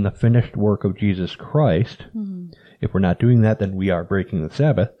in the finished work of Jesus Christ. If we're not doing that, then we are breaking the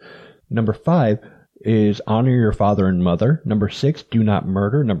Sabbath. Number 5 is honor your father and mother. Number 6, do not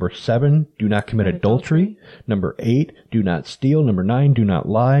murder. Number 7, do not commit adultery. Number 8, do not steal. Number 9, do not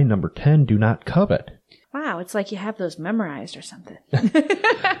lie. Number 10, do not covet. Wow, it's like you have those memorized or something.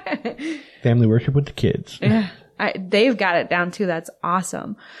 Family worship with the kids. Yeah, they've got it down too. That's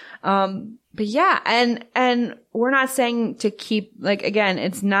awesome. But yeah, and we're not saying to keep, again,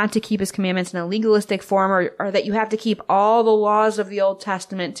 it's not to keep his commandments in a legalistic form or that you have to keep all the laws of the Old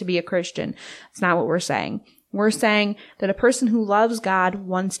Testament to be a Christian. It's not what we're saying. We're saying that a person who loves God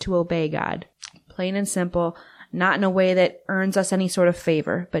wants to obey God. Plain and simple, not in a way that earns us any sort of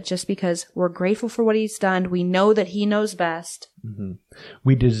favor, but just because we're grateful for what he's done. We know that he knows best.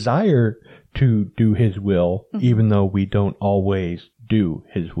 We desire to do his will, even though we don't always do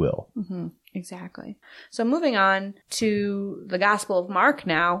his will. Exactly. So moving on to the Gospel of Mark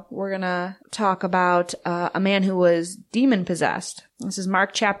now, we're going to talk about a man who was demon-possessed. This is Mark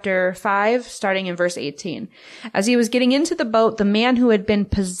chapter 5, starting in verse 18. As he was getting into the boat, the man who had been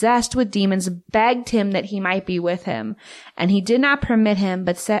possessed with demons begged him that he might be with him. And he did not permit him,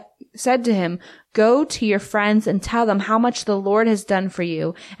 but said to him, "Go to your friends and tell them how much the Lord has done for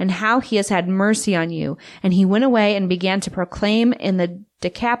you and how he has had mercy on you." And he went away and began to proclaim in the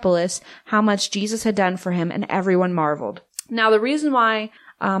Decapolis how much Jesus had done for him, and everyone marveled. Now, the reason why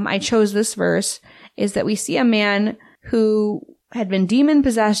I chose this verse is that we see a man who had been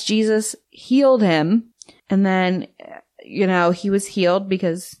demon-possessed. Jesus healed him, and then, he was healed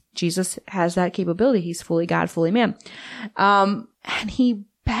because Jesus has that capability. He's fully God, fully man. And he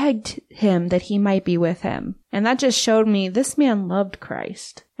begged him that he might be with him. And that just showed me this man loved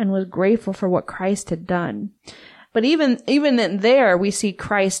Christ and was grateful for what Christ had done. But even in there, we see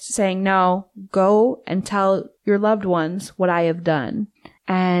Christ saying, "No, go and tell your loved ones what I have done."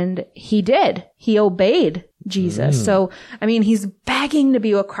 And he did. He obeyed Jesus. So, he's begging to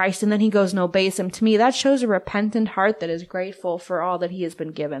be with Christ, and then he goes and obeys him. To me, that shows a repentant heart that is grateful for all that he has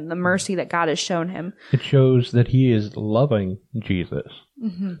been given, the mercy that God has shown him. It shows that he is loving Jesus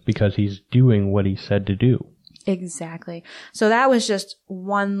because he's doing what he said to do. Exactly. So that was just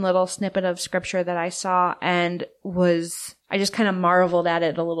one little snippet of scripture that I saw, and I just kind of marveled at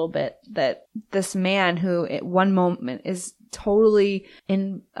it a little bit, that this man who at one moment is totally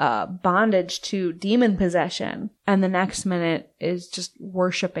in bondage to demon possession, and the next minute is just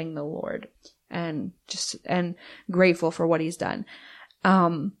worshiping the Lord and grateful for what he's done.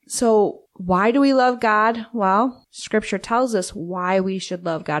 So why do we love God? Well, scripture tells us why we should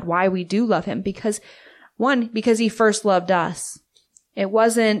love God, why we do love him, because he first loved us. It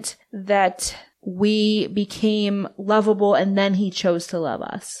wasn't that we became lovable and then he chose to love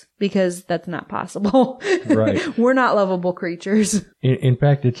us, because that's not possible. Right. We're not lovable creatures. In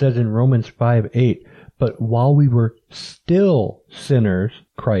fact, it says in Romans 5:8, "But while we were still sinners,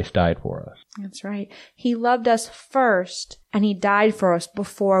 Christ died for us." That's right. He loved us first, and he died for us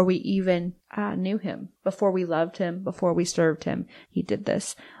before we even knew him, before we loved him, before we served him. He did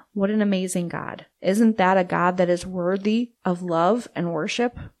this. What an amazing God. Isn't that a God that is worthy of love and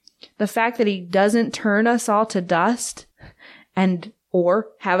worship? The fact that he doesn't turn us all to dust or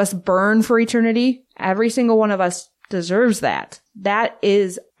have us burn for eternity, every single one of us deserves that. That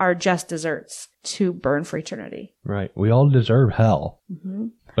is our just desserts, to burn for eternity. Right. We all deserve hell.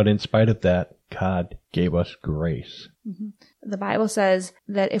 But in spite of that, God gave us grace. The Bible says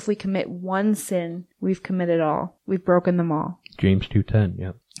that if we commit one sin, we've committed all. We've broken them all. James 2:10,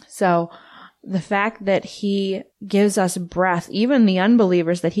 yeah. So the fact that he gives us breath, even the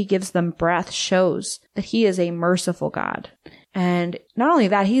unbelievers, that he gives them breath, shows that he is a merciful God. And not only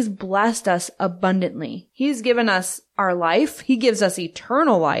that, he's blessed us abundantly. He's given us our life. He gives us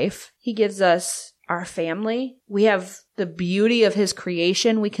eternal life. He gives us our family. We have the beauty of his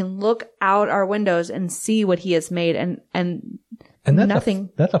creation. We can look out our windows and see what he has made, and that's nothing.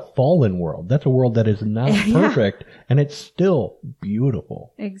 That's a fallen world. That's a world that is not perfect, and it's still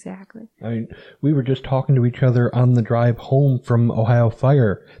beautiful. Exactly. We were just talking to each other on the drive home from Ohio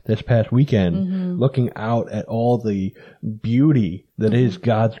Fire this past weekend, looking out at all the beauty that is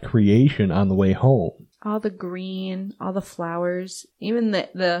God's creation on the way home. All the green, all the flowers, even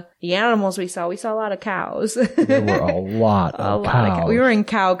the animals we saw. We saw a lot of cows. There were a lot of cows. We were in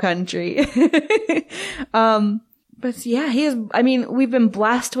cow country. But yeah, we've been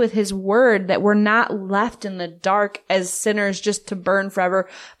blessed with his word, that we're not left in the dark as sinners just to burn forever,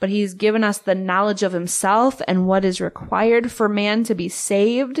 but he's given us the knowledge of himself and what is required for man to be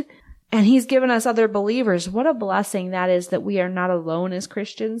saved. And he's given us other believers. What a blessing that is, that we are not alone as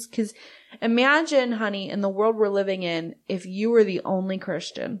Christians. Because imagine, honey, in the world we're living in, if you were the only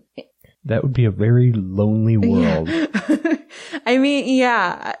Christian. That would be a very lonely world.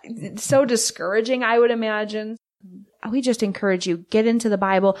 Yeah. It's so discouraging, I would imagine. We just encourage you, get into the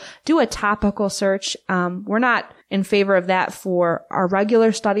Bible, do a topical search. We're not in favor of that for our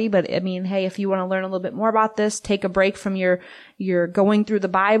regular study, but hey, if you want to learn a little bit more about this, take a break from your going through the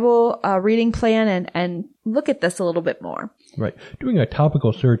Bible reading plan and look at this a little bit more. Right. Doing a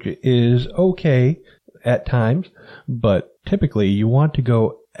topical search is okay at times, but typically you want to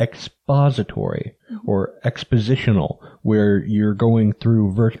go expository or expositional, where you're going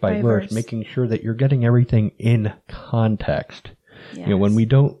through verse by verse, making sure that you're getting everything in context. Yes. When we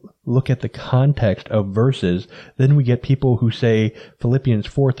don't look at the context of verses, then we get people who say Philippians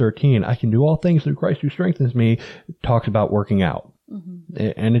 4:13, I can do all things through Christ who strengthens me, talks about working out.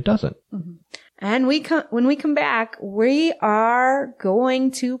 And it doesn't. And when we come back, we are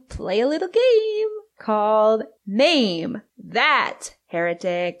going to play a little game called Name That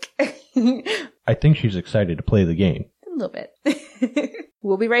Heretic. I think she's excited to play the game. A little bit.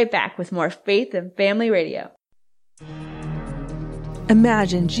 We'll be right back with more Faith and Family Radio.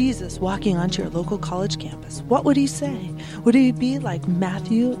 Imagine Jesus walking onto your local college campus. What would he say? Would he be like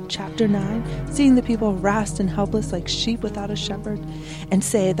Matthew chapter 9, seeing the people harassed and helpless like sheep without a shepherd, and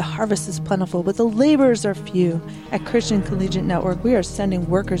say, the harvest is plentiful, but the laborers are few? At Christian Collegiate Network, we are sending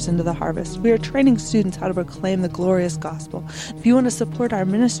workers into the harvest. We are training students how to proclaim the glorious gospel. If you want to support our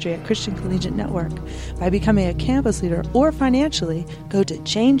ministry at Christian Collegiate Network by becoming a campus leader or financially, go to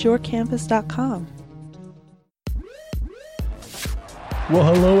changeyourcampus.com. Well,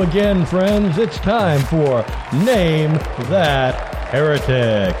 hello again, friends. It's time for Name That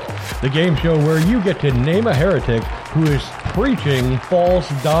Heretic, the game show where you get to name a heretic who is preaching false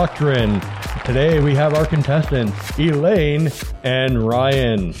doctrine. Today we have our contestants, Elaine and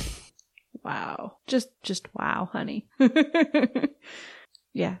Ryan. Wow. Just wow, honey.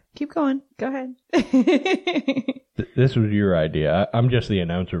 Yeah, keep going. Go ahead. This was your idea. I'm just the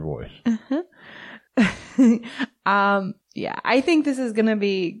announcer voice. Yeah, I think this is going to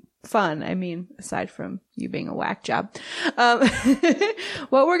be fun. I mean, aside from you being a whack job.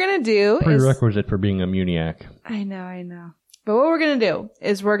 What we're going to do Prerequisite for being a Muniac. I know. But what we're going to do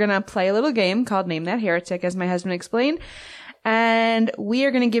is we're going to play a little game called Name That Heretic, as my husband explained. And we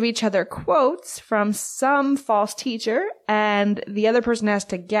are going to give each other quotes from some false teacher, and the other person has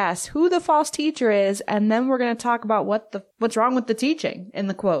to guess who the false teacher is, and then we're going to talk about what's wrong with the teaching in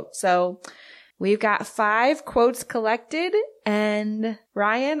the quote. So we've got 5 quotes collected, and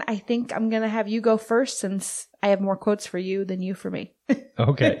Ryan, I think I'm going to have you go first since I have more quotes for you than you for me.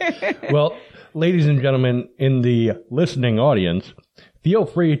 Okay. Well, ladies and gentlemen in the listening audience, feel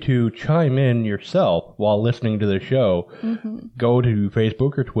free to chime in yourself while listening to the show. Mm-hmm. Go to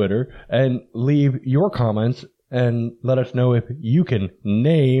Facebook or Twitter and leave your comments and let us know if you can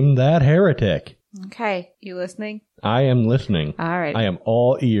name that heretic. Okay. You listening? I am listening. All right. I am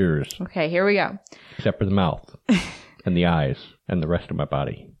all ears. Okay, here we go. Except for the mouth and the eyes and the rest of my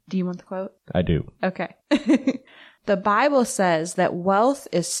body. Do you want the quote? I do. Okay. The Bible says that wealth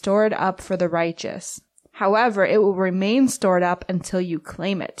is stored up for the righteous. However, it will remain stored up until you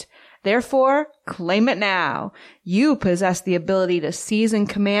claim it. Therefore, claim it now. You possess the ability to seize and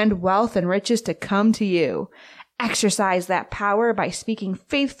command wealth and riches to come to you. Exercise that power by speaking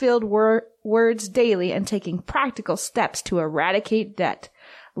faith-filled words daily and taking practical steps to eradicate debt.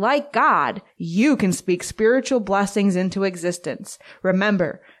 Like God, you can speak spiritual blessings into existence.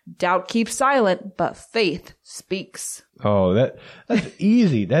 Remember, doubt keeps silent, but faith speaks. Oh, that's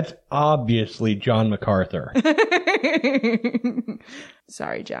easy. That's obviously John MacArthur.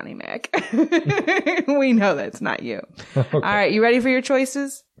 Sorry, Johnny Mac. We know that's not you. Okay. All right, you ready for your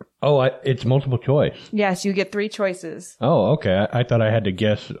choices? Oh, it's multiple choice. Yes, you get 3 choices. Oh, okay. I thought I had to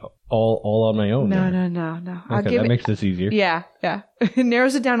guess all on my own. No. Okay, that makes this easier. Yeah. It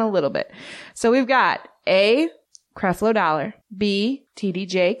narrows it down a little bit. So we've got A, Creflo Dollar, B, T.D.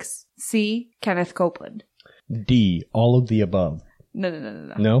 Jakes, C, Kenneth Copeland. D, all of the above.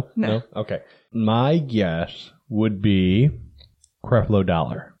 No? No? Okay. My guess would be Creflo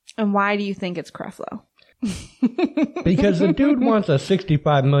Dollar. And why do you think it's Creflo? Because the dude wants a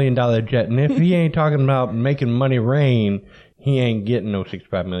 $65 million jet, and if he ain't talking about making money rain, he ain't getting no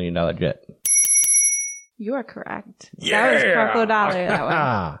 $65 million jet. You are correct. Yeah! That was Creflo Dollar, that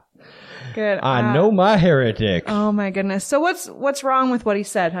one. Good. I know my heretic. Oh my goodness. So what's wrong with what he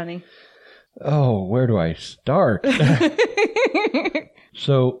said, honey? Oh, where do I start?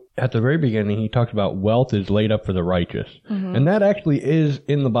 So, at the very beginning, he talks about wealth is laid up for the righteous. Mm-hmm. And that actually is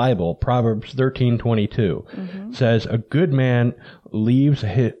in the Bible. Proverbs 13:22 says, a good man leaves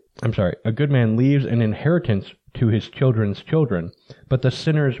an inheritance to his children's children, but the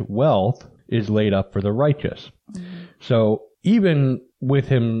sinner's wealth is laid up for the righteous. Mm-hmm. So, even with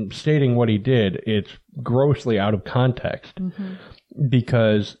him stating what he did, it's grossly out of context. Mm-hmm.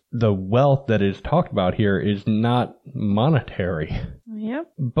 Because the wealth that is talked about here is not monetary.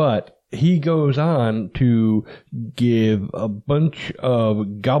 Yep. But he goes on to give a bunch of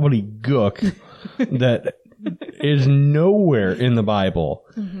gobbledygook that is nowhere in the Bible.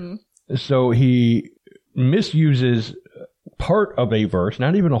 Mm-hmm. So he misuses part of a verse,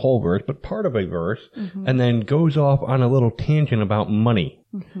 not even a whole verse, but part of a verse, and then goes off on a little tangent about money.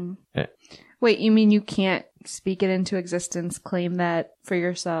 Mm-hmm. Wait, you mean you can't speak it into existence, claim that for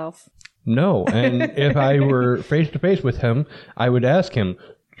yourself? No, and if I were face to face with him, I would ask him,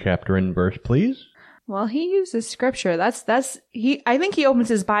 chapter and verse, please. Well, he uses scripture. I think he opens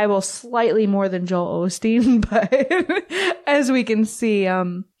his Bible slightly more than Joel Osteen, but as we can see,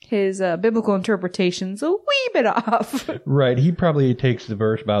 his biblical interpretation's a wee bit off. Right. He probably takes the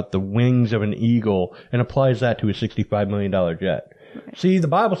verse about the wings of an eagle and applies that to a $65 million jet. See, the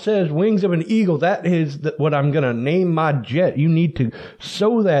Bible says wings of an eagle. That is what I'm going to name my jet. You need to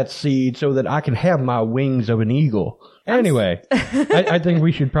sow that seed so that I can have my wings of an eagle. Anyway, I think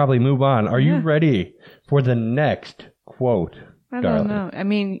we should probably move on. Are you ready for the next quote, I darling? don't know. I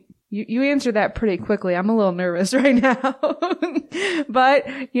mean, you answered that pretty quickly. I'm a little nervous right now.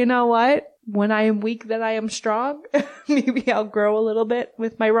 But you know what? When I am weak, then I am strong. Maybe I'll grow a little bit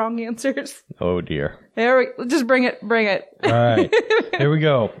with my wrong answers. Oh, dear. Just bring it. All right. Here we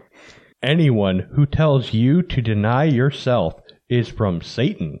go. Anyone who tells you to deny yourself is from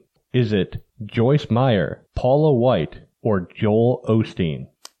Satan. Is it Joyce Meyer, Paula White, or Joel Osteen?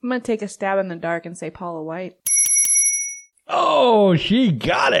 I'm going to take a stab in the dark and say Paula White. Oh, she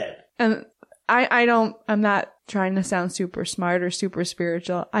got it. And I'm not trying to sound super smart or super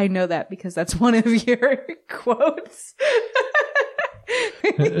spiritual. I know that because that's one of your quotes.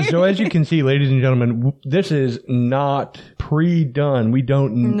 So as you can see, ladies and gentlemen, this is not pre-done. We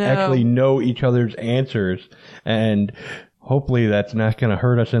don't actually know each other's answers. And hopefully that's not going to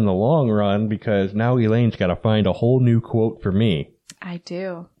hurt us in the long run, because now Elaine's got to find a whole new quote for me. I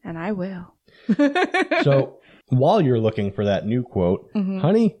do, and I will. So while you're looking for that new quote,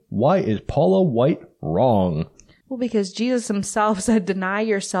 honey, why is Paula White wrong? Well, because Jesus himself said, deny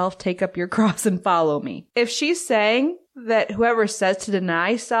yourself, take up your cross, and follow me. If she's saying that whoever says to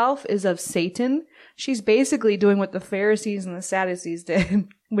deny self is of Satan, she's basically doing what the Pharisees and the Sadducees did,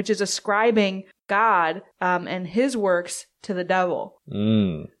 which is ascribing God and his works to the devil.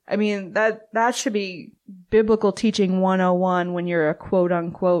 I mean, that should be biblical teaching 101 when you're a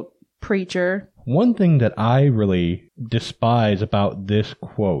quote-unquote preacher. One thing that I really despise about this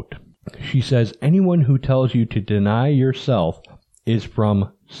quote, she says, anyone who tells you to deny yourself is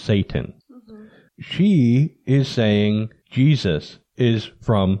from Satan. She is saying Jesus is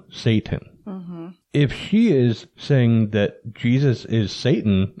from Satan. If she is saying that Jesus is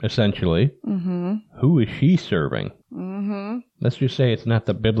Satan, essentially, who is she serving? Let's just say it's not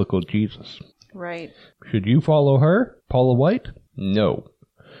the biblical Jesus. Right. Should you follow her, Paula White? No.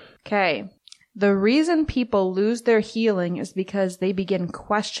 Okay. The reason people lose their healing is because they begin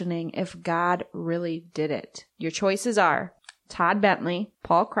questioning if God really did it. Your choices are Todd Bentley,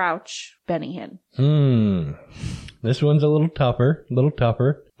 Paul Crouch, Benny Hinn. This one's a little tougher,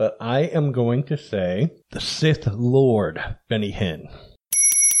 but I am going to say the Sith Lord, Benny Hinn.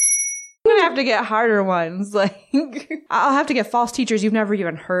 I'm going to have to get harder ones. Like, I'll have to get false teachers you've never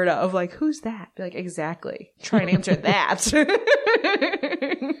even heard of. Like, who's that? Be like, exactly. Try and answer that.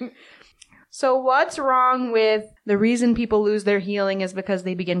 So what's wrong with the reason people lose their healing is because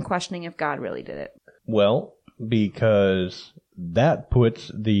they begin questioning if God really did it? Well, because that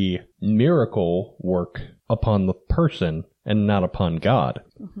puts the miracle work upon the person and not upon God.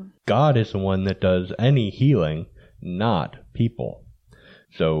 God is the one that does any healing, not people.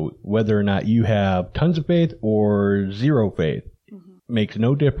 So whether or not you have tons of faith or zero faith makes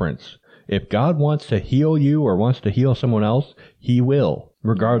no difference. If God wants to heal you or wants to heal someone else, he will,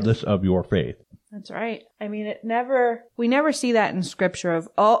 regardless of your faith. That's right. I mean, we never see that in scripture of,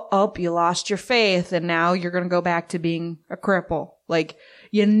 oh, you lost your faith and now you're going to go back to being a cripple. Like,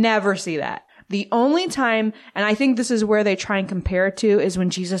 you never see that. The only time, and I think this is where they try and compare it to, is when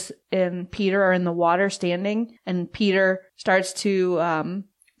Jesus and Peter are in the water standing and Peter starts to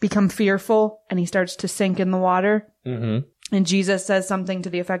become fearful and he starts to sink in the water. And Jesus says something to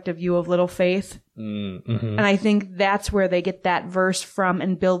the effect of, you of little faith. And I think that's where they get that verse from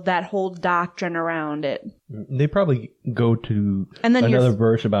and build that whole doctrine around it. They probably go to then another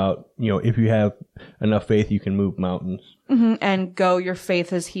verse about, if you have enough faith, you can move mountains. And go, your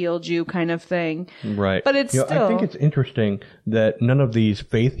faith has healed you kind of thing. Right. But it's still... I think it's interesting that none of these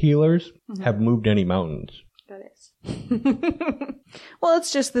faith healers have moved any mountains. That is. Well,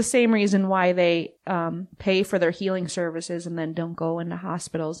 it's just the same reason why they pay for their healing services and then don't go into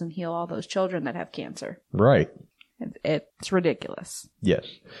hospitals and heal all those children that have cancer. Right. It's ridiculous. Yes.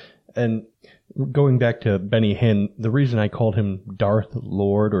 And going back to Benny Hinn, the reason I called him Darth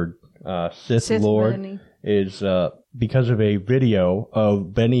Lord or Sith Lord Benny is because of a video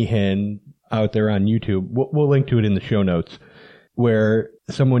of Benny Hinn out there on YouTube. We'll link to it in the show notes, where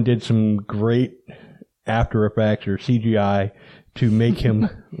someone did some great After Effects or CGI to make him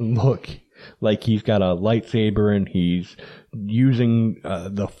look like he's got a lightsaber and he's using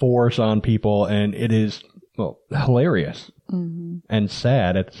the Force on people, and it is hilarious and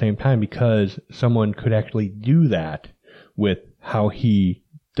sad at the same time, because someone could actually do that with how he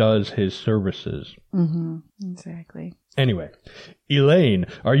does his services. Exactly. Anyway, Elaine,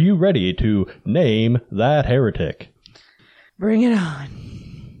 are you ready to name that heretic? Bring it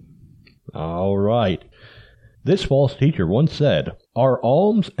on. All right. This false teacher once said, Our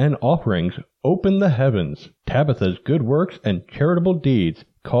alms and offerings open the heavens. Tabitha's good works and charitable deeds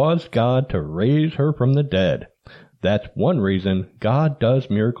caused God to raise her from the dead. That's one reason God does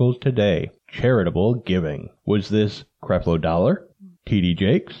miracles today. Charitable giving. Was this Creflo Dollar, T.D.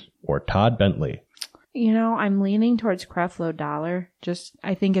 Jakes, or Todd Bentley? You know, I'm leaning towards Creflo Dollar.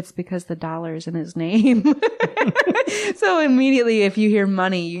 I think it's because the dollar is in his name. So immediately if you hear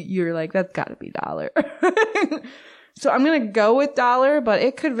money, you're like, that's gotta be Dollar. So I'm going to go with Dollar, but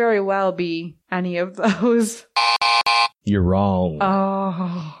it could very well be any of those. You're wrong.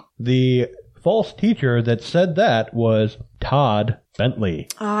 Oh. The false teacher that said that was Todd Bentley.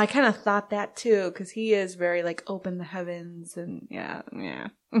 Oh, I kind of thought that too, because he is very like open the heavens and yeah.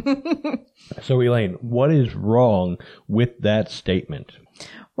 So Elaine, what is wrong with that statement?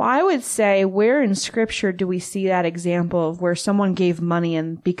 Well, I would say, where in Scripture do we see that example of where someone gave money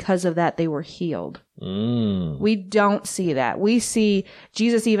and because of that they were healed? We don't see that. We see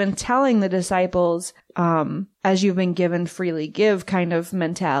Jesus even telling the disciples, as you've been given, freely give kind of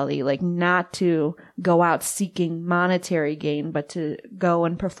mentality, like not to go out seeking monetary gain, but to go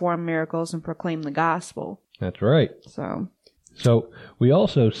and perform miracles and proclaim the gospel. That's right. So we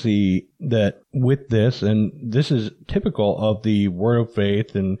also see that with this, and this is typical of the Word of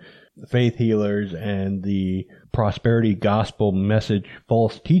Faith and faith healers and the prosperity gospel message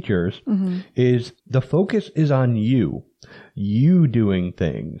false teachers, is the focus is on you doing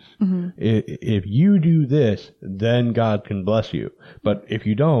things. If you do this, then God can bless you. But if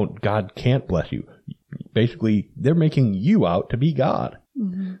you don't, God can't bless you. Basically, they're making you out to be God.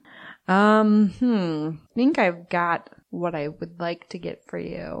 I think I've got what I would like to get for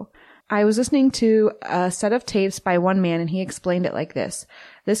you. I was listening to a set of tapes by one man, and he explained it like this.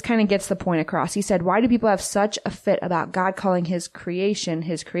 This kind of gets the point across. He said, why do people have such a fit about God calling his creation,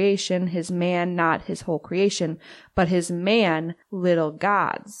 his man, not his whole creation, but his man, little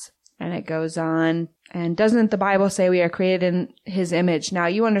gods? And it goes on. And doesn't the Bible say we are created in his image? Now,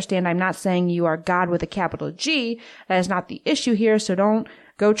 you understand, I'm not saying you are God with a capital G. That is not the issue here, so don't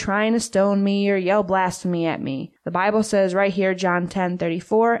go trying to stone me or yell blasphemy at me. The Bible says right here, John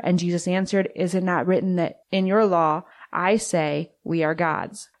 10:34, and Jesus answered, is it not written that in your law I say we are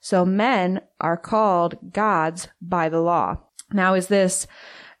gods? So men are called gods by the law. Now, is this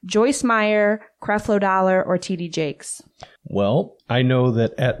Joyce Meyer, Creflo Dollar, or T.D. Jakes? Well, I know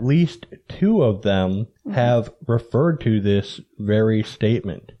that at least two of them have referred to this very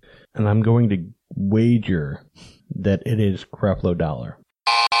statement, and I'm going to wager that it is Creflo Dollar.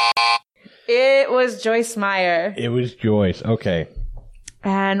 It was Joyce Meyer. It was Joyce. Okay.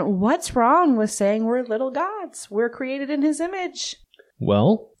 And what's wrong with saying we're little gods? We're created in his image.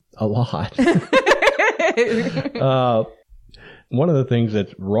 Well, a lot. One of the things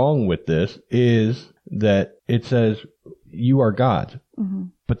that's wrong with this is that it says you are gods.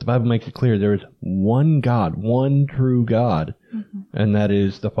 But the Bible makes it clear there is one God, one true God, and that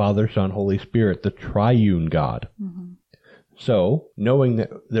is the Father, Son, Holy Spirit, the triune God. So, knowing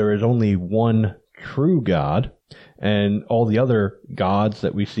that there is only one true God, and all the other gods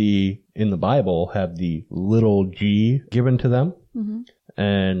that we see in the Bible have the little g given to them,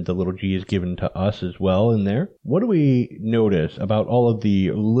 and the little g is given to us as well in there. What do we notice about all of the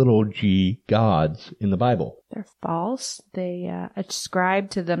little g gods in the Bible? They're false. They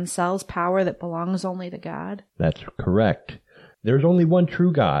ascribe to themselves power that belongs only to God. That's correct. There's only one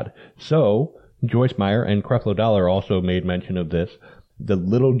true God. So, Joyce Meyer and Creflo Dollar also made mention of this. The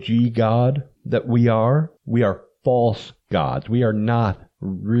little g God that we are false gods. We are not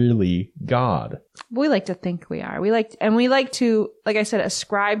really God. We like to think we are. We like to, like I said,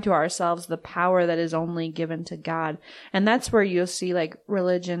 ascribe to ourselves the power that is only given to God. And that's where you'll see like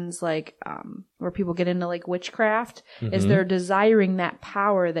religions like where people get into like witchcraft, is they're desiring that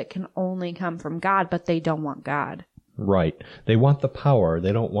power that can only come from God, but they don't want God. Right. They want the power.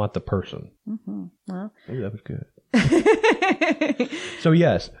 They don't want the person. Well, maybe that was good. So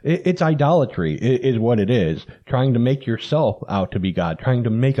yes, it's idolatry is what it is. Trying to make yourself out to be God. Trying to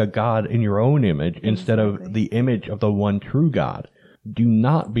make a God in your own image instead of the image of the one true God. Do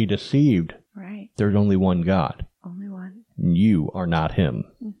not be deceived. Right. There's only one God. Only one. You are not him.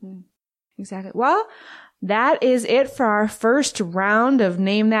 Exactly. Well, that is it for our first round of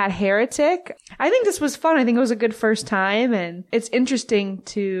Name That Heretic. I think this was fun. I think it was a good first time, and it's interesting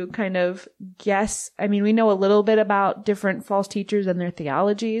to kind of guess. I mean, we know a little bit about different false teachers and their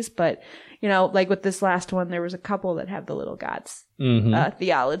theologies, but, you know, like with this last one, there was a couple that have the little gods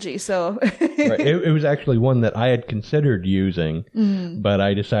theology. So right. It was actually one that I had considered using, but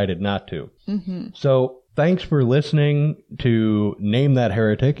I decided not to. So Thanks for listening to Name That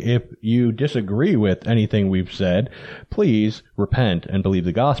Heretic. If you disagree with anything we've said, please repent and believe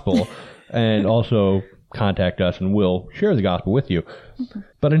the gospel, and also contact us and we'll share the gospel with you.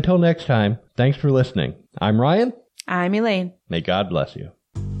 But until next time, thanks for listening. I'm Ryan. I'm Elaine. May God bless you.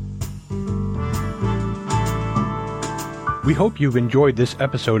 We hope you've enjoyed this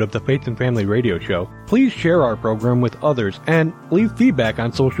episode of the Faith and Family Radio Show. Please share our program with others and leave feedback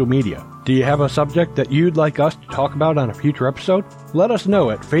on social media. Do you have a subject that you'd like us to talk about on a future episode? Let us know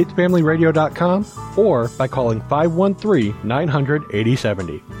at faithfamilyradio.com or by calling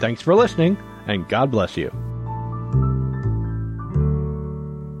 513-900-8070. Thanks for listening, and God bless you.